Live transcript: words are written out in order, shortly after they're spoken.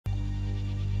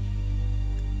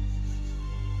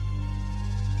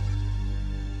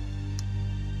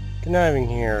Koniving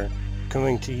here,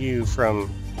 coming to you from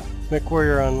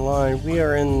MWO Online. We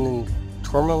are in the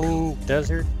Tourmaline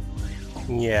Desert.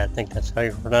 Yeah, I think that's how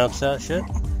you pronounce that shit.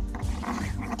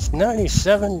 It's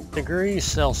 97 degrees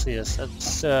Celsius.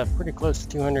 That's pretty close to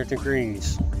 200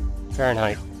 degrees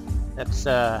Fahrenheit. That's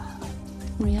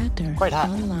Reactor quite hot.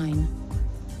 Online.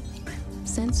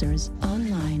 Sensors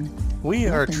online. We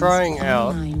are Weapons trying out,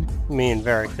 online. me and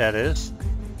Varric that is,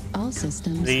 All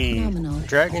systems the nominal.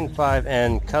 Dragon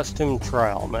 5N custom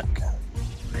trial mech.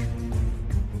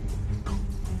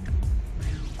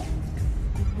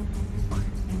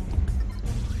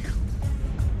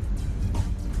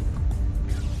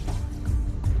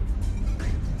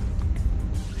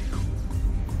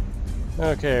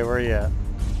 Okay, where are you at?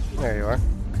 There you are.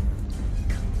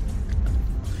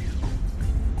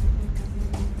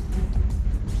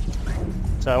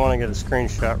 So I want to get a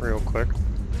screenshot real quick.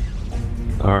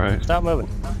 Alright. Stop moving.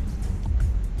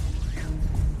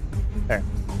 There.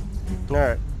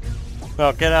 Alright.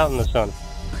 Well, get out in the sun.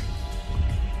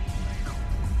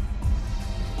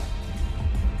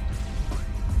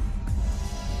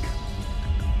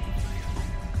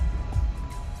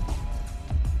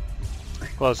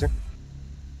 Closer.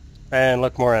 And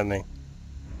look more at me.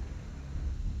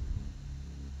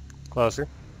 Closer.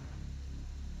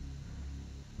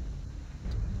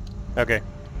 Okay.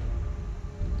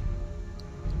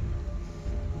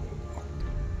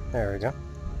 There we go.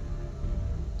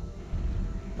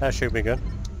 That should be good.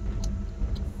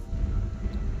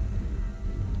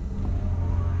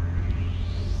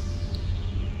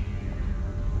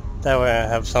 That way I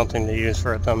have something to use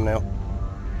for a thumbnail.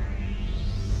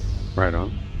 Right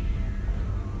on.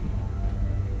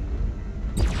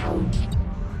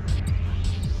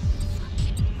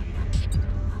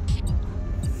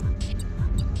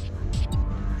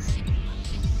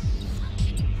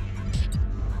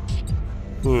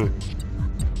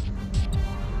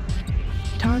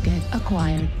 Target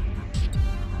acquired.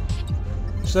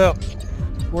 So,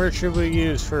 where should we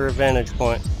use for a vantage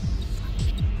point?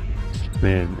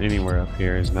 Man, anywhere up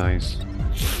here is nice.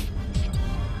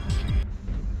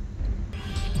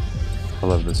 I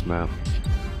love this map.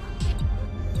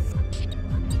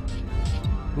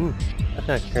 That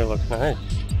back here looks nice.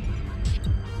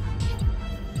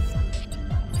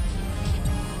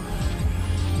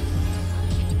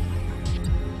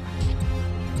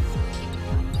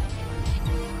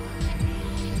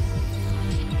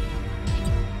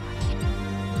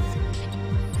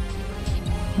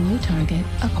 New target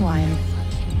acquired.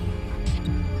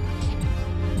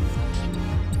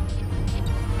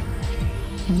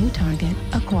 New target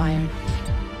acquired.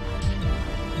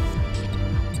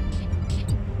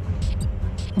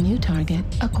 New target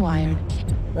acquired.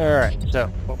 Alright, so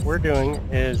what we're doing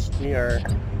is we are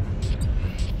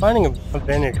finding a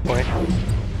vantage point,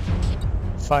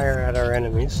 fire at our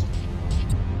enemies.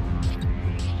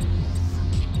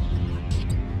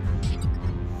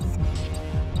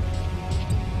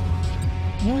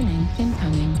 Warning,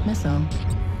 incoming missile.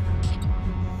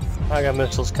 I got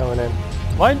missiles coming in.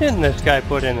 Why didn't this guy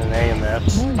put in an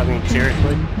AMS? Warning, I mean,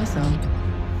 seriously? incoming missile.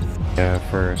 Yeah,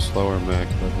 for a slower mech,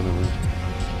 definitely.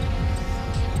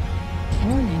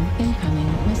 Warning,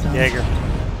 incoming missile. Jaeger.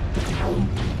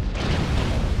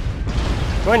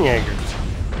 One Jaeger.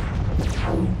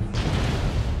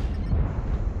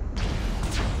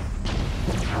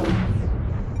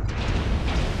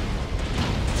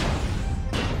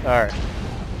 Alright.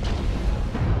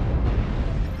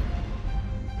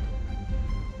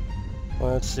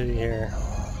 Let's see here.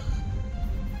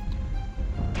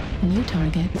 New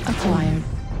target acquired.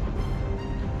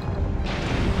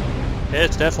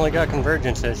 It's definitely got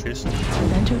convergence issues.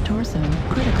 Center torso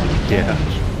critical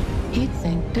damage. Heat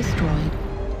sink destroyed.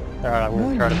 Alright, I'm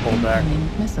going to try to pull Warning, back.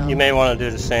 incoming missile. You may want to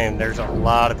do the same. There's a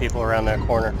lot of people around that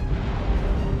corner.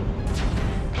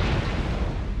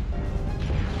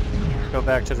 Go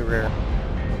back to the rear.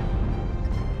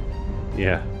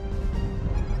 Yeah.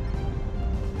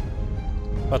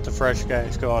 Let the fresh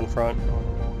guys go on front.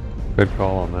 Good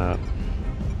call on that.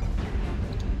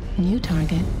 New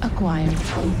target acquired.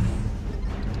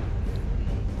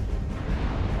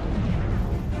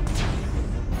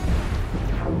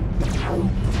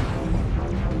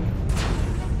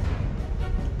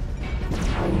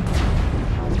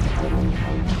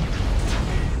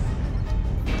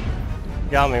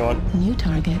 Got me one. New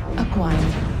target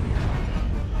acquired.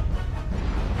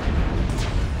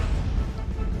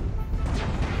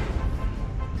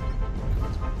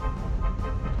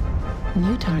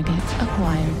 New target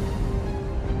acquired.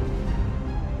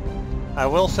 I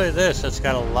will say this, it's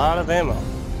got a lot of ammo.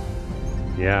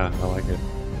 Yeah, I like it.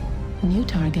 New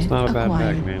target It's not a bad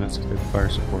acquired. mech, man. It's a good fire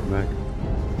support mech.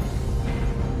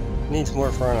 Needs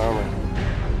more front armor.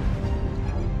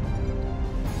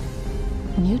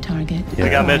 New target. Yeah. We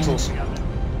got acquired. missiles.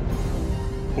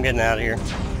 I'm getting out of here.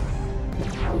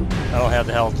 I don't have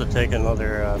the health to take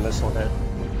another missile hit.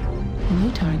 New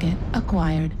target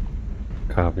acquired.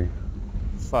 Copy.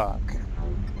 Fuck.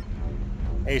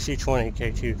 AC-20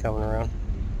 K2 coming around.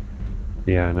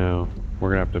 Yeah, I know. We're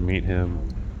gonna have to meet him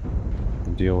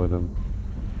and deal with him.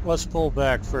 Let's pull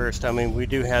back first. I mean, we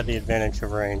do have the advantage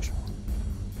of range.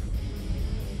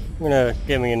 I'm gonna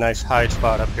give me a nice hide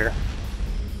spot up here.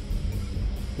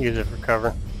 Use it for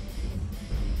cover.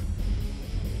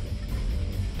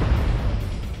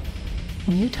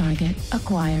 New target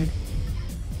acquired.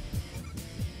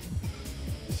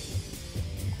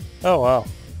 Oh wow.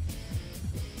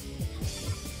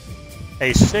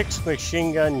 A 6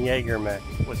 machine gun Jaeger mech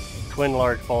with twin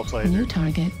large pulse lasers. New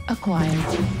target acquired.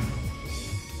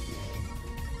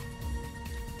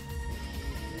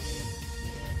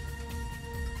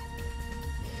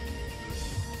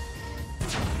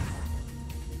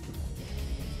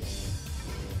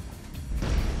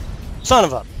 Son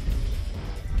of a...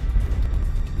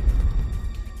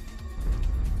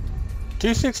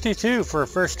 262 for a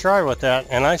first try with that,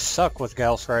 and I suck with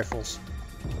Gauss rifles.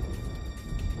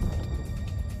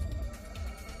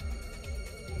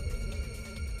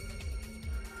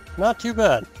 Not too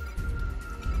bad.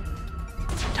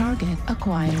 Target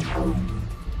acquired.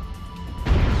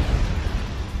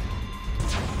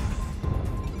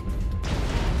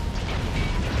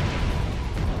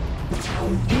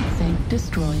 Heat sink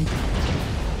destroyed.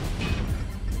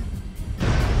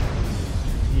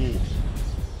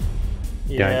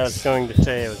 Yeah, I Yikes. was going to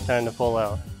say it was time to pull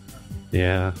out.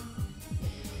 Yeah.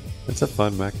 It's a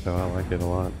fun mech though, I like it a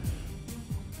lot.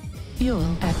 Fuel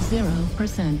at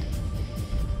 0%.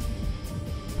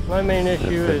 My main issue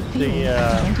is Fuel the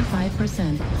at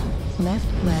 25%.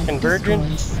 Left leg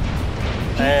convergence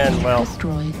destroyed. and, Heat well,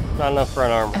 destroyed. not enough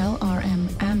front armor.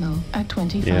 LRM ammo at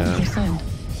 25%.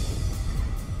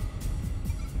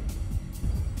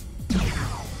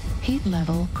 Heat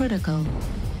level critical.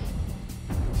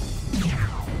 Dude,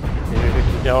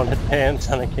 you don't advance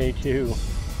on a K2.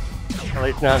 At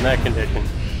least not in that condition.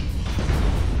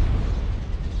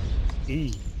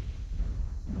 E.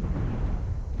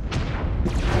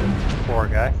 Poor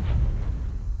guy.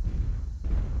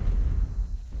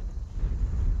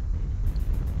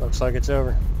 Looks like it's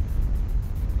over.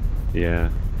 Yeah,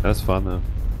 that's fun though.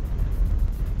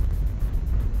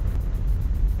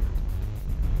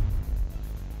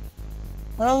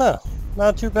 I don't know.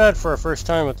 Not too bad for a first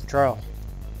time with the trial.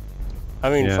 I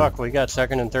mean, Yeah. fuck, we got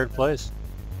second and third place.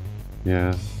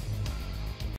 Yeah.